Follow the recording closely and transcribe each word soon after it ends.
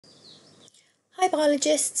Hi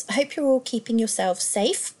biologists, I hope you're all keeping yourselves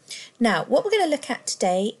safe. Now what we're going to look at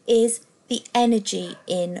today is the energy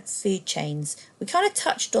in food chains. We kind of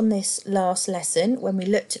touched on this last lesson when we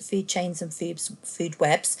looked at food chains and food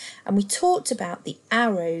webs, and we talked about the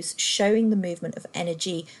arrows showing the movement of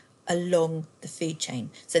energy along the food chain.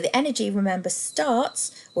 So the energy, remember,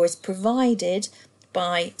 starts or is provided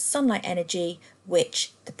by sunlight energy,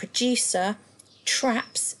 which the producer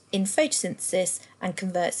traps in photosynthesis and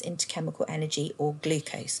converts into chemical energy or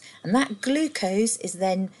glucose. And that glucose is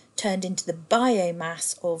then turned into the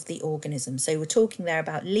biomass of the organism. So we're talking there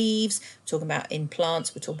about leaves, we're talking about in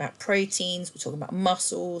plants, we're talking about proteins, we're talking about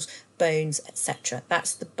muscles, bones, etc.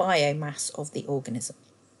 That's the biomass of the organism.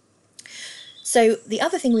 So the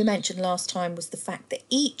other thing we mentioned last time was the fact that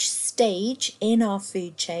each stage in our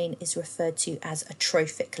food chain is referred to as a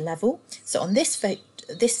trophic level. So on this food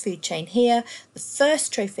chain here, the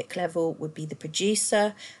first trophic level would be the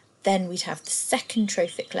producer, then we'd have the second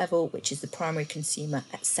trophic level, which is the primary consumer,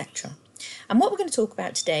 etc. And what we're going to talk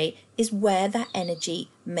about today is where that energy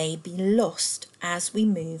may be lost as we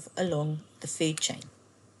move along the food chain.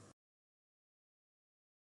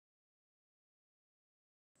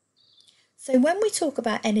 So when we talk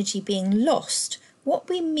about energy being lost, what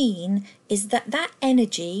we mean is that that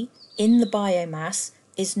energy in the biomass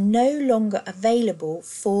is no longer available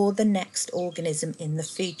for the next organism in the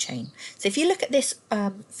food chain. So if you look at this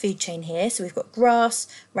food chain here, so we've got grass,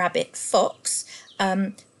 rabbit, fox.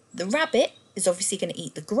 The rabbit is obviously going to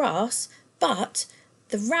eat the grass, but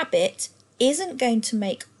the rabbit isn't going to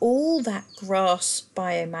make all that grass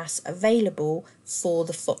biomass available for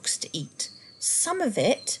the fox to eat. Some of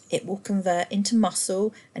it will convert into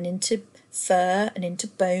muscle and into fur and into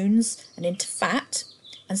bones and into fat,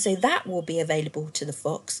 and so that will be available to the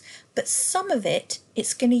fox, but some of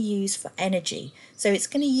it's going to use for energy. So it's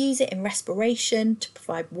going to use it in respiration to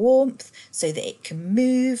provide warmth so that it can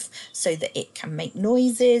move, so that it can make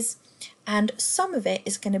noises, and some of it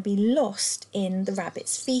is going to be lost in the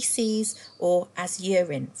rabbit's feces or as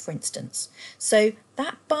urine, for instance. So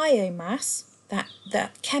that biomass,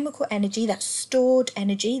 that chemical energy, that stored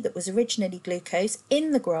energy that was originally glucose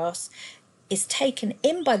in the grass, is taken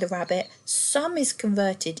in by the rabbit. Some is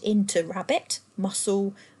converted into rabbit,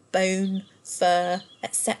 muscle, bone, fur,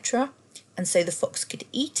 etc. And so the fox could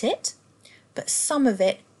eat it, but some of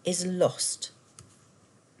it is lost.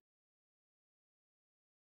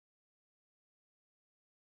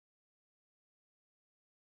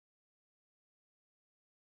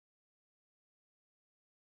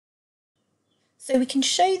 So we can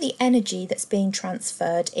show the energy that's being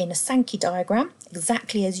transferred in a Sankey diagram,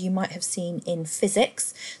 exactly as you might have seen in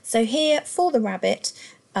physics. So here for the rabbit,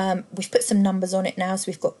 we've put some numbers on it now. So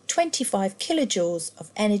we've got 25 kilojoules of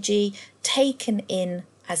energy taken in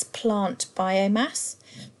as plant biomass.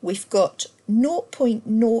 We've got 0.0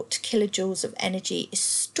 kilojoules of energy is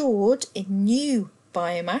stored in new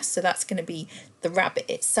biomass. So that's going to be the rabbit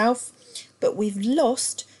itself. But we've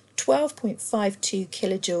lost 12.52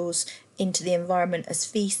 kilojoules into the environment as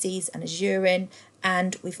feces and as urine,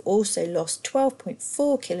 and we've also lost 12.4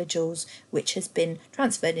 kilojoules, which has been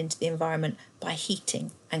transferred into the environment by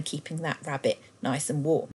heating and keeping that rabbit nice and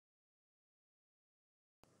warm.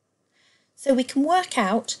 So we can work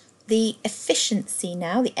out the efficiency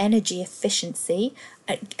now, the energy efficiency,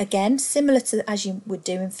 again similar to as you would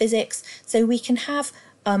do in physics. So we can have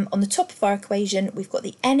on the top of our equation, we've got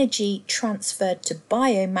the energy transferred to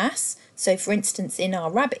biomass. So for instance, in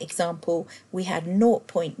our rabbit example, we had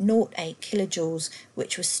 0.08 kilojoules,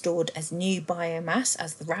 which was stored as new biomass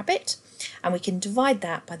as the rabbit. And we can divide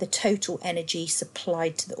that by the total energy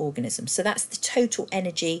supplied to the organism. So that's the total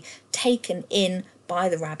energy taken in by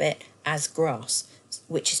the rabbit as grass,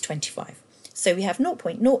 which is 25. So we have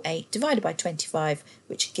 0.08 divided by 25,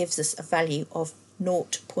 which gives us a value of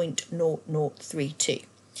 0.0032.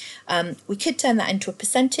 We could turn that into a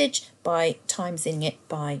percentage by timesing it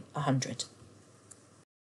by 100.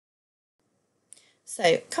 So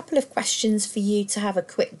a couple of questions for you to have a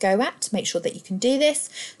quick go at to make sure that you can do this.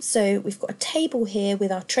 So we've got a table here with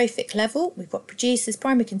our trophic level. We've got producers,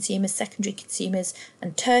 primary consumers, secondary consumers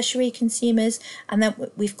and tertiary consumers. And then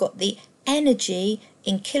we've got the energy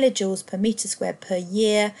in kilojoules per metre squared per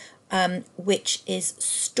year, which is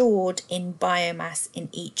stored in biomass in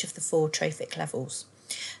each of the 4 trophic levels.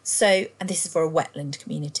 So, and this is for a wetland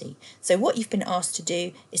community. So what you've been asked to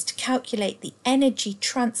do is to calculate the energy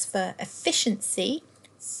transfer efficiency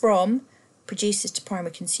from producers to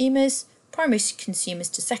primary consumers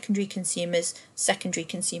to secondary consumers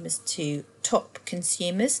to top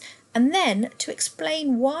consumers, and then to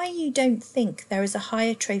explain why you don't think there is a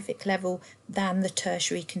higher trophic level than the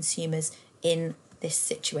tertiary consumers in this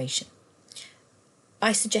situation.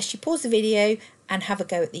 I suggest you pause the video and have a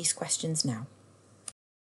go at these questions now.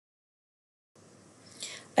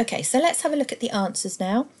 Okay, so let's have a look at the answers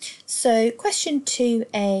now. So question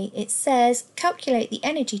 2a, it says calculate the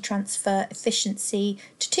energy transfer efficiency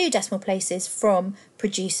to 2 decimal places from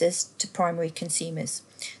producers to primary consumers.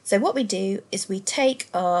 So what we do is we take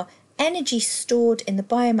our energy stored in the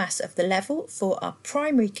biomass of the level for our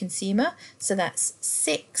primary consumer, so that's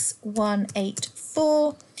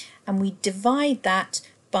 6184, and we divide that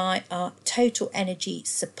by our total energy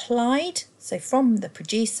supplied, so from the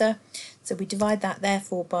producer. So we divide that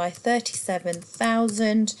therefore by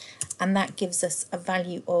 37,000, and that gives us a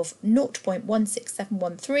value of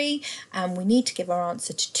 0.16713, and we need to give our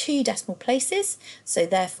answer to 2 decimal places, so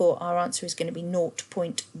therefore our answer is going to be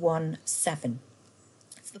 0.17.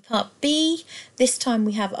 For part B, this time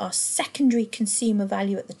we have our secondary consumer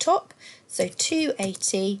value at the top, so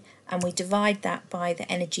 280, and we divide that by the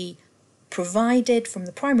energy provided from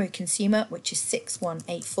the primary consumer, which is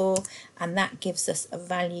 6184, and that gives us a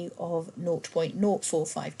value of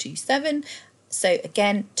 0.04527. So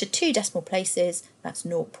again, to 2 decimal places, that's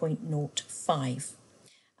 0.05.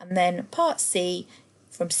 And then part C,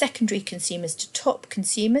 from secondary consumers to top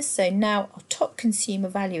consumers. So now our top consumer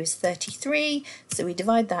value is 33, so we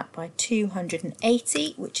divide that by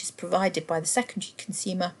 280, which is provided by the secondary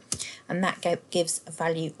consumer, and that gives a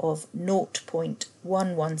value of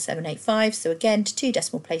 0.11785. So again, to 2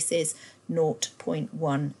 decimal places,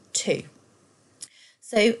 0.12.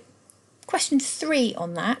 So question 3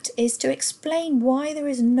 on that is to explain why there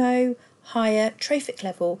is no higher trophic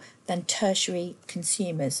level than tertiary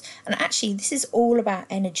consumers. And actually this is all about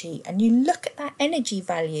energy, and you look at that energy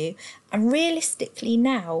value, and realistically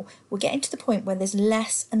now we're getting to the point where there's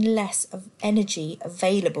less and less of energy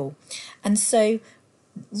available, and so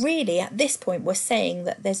really at this point we're saying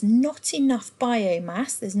that there's not enough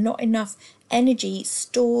biomass, there's not enough energy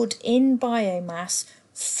stored in biomass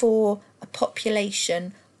for a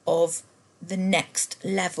population of the next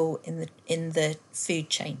level in the food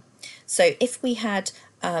chain. So if we had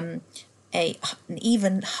an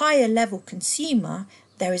even higher level consumer,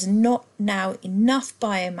 there is not now enough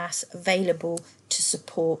biomass available to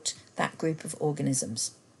support that group of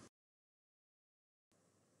organisms.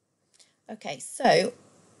 Okay, so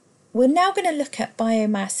we're now going to look at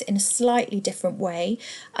biomass in a slightly different way,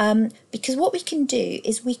 because what we can do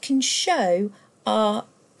is we can show our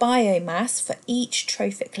biomass for each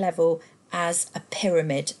trophic level as a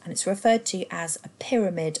pyramid, and it's referred to as a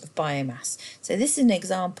pyramid of biomass. So this is an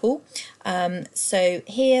example. So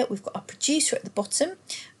here we've got our producer at the bottom,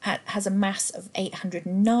 has a mass of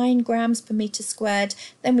 809 grams per metre squared.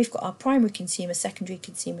 Then we've got our primary consumer, secondary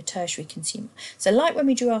consumer, tertiary consumer. So like when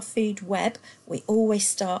we drew our food web, we always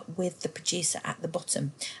start with the producer at the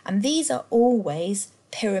bottom, and these are always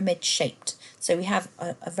pyramid shaped. So we have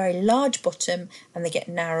a very large bottom, and they get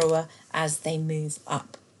narrower as they move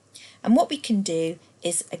up. And what we can do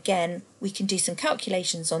is, again, we can do some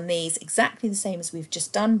calculations on these exactly the same as we've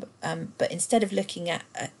just done, but instead of looking at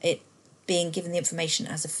it being given the information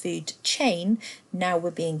as a food chain, now we're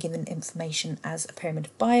being given information as a pyramid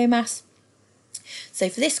of biomass. So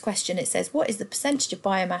for this question it says, what is the percentage of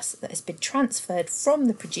biomass that has been transferred from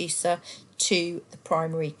the producer to the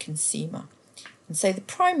primary consumer? And so the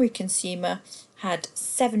primary consumer had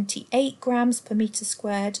 78 grams per metre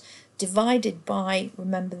squared, divided by,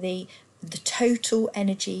 remember, the total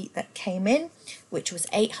energy that came in, which was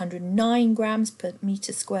 809 grams per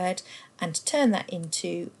metre squared, and to turn that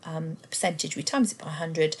into a percentage, we times it by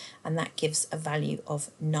 100, and that gives a value of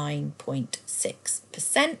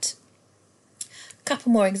 9.6%. A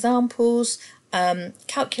couple more examples.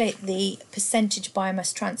 Calculate the percentage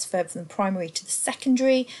biomass transferred from the primary to the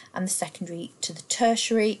secondary and the secondary to the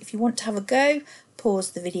tertiary. If you want to have a go, pause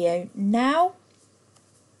the video now.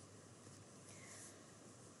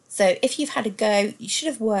 So if you've had a go, you should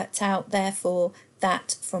have worked out, therefore,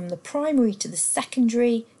 that from the primary to the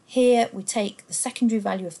secondary, here we take the secondary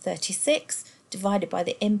value of 36 divided by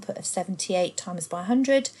the input of 78 times by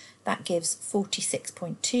 100, that gives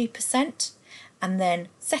 46.2%. And then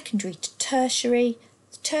secondary to tertiary,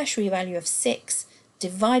 the tertiary value of 6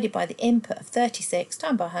 divided by the input of 36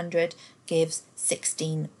 times by 100 gives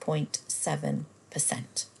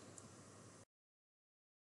 16.7%.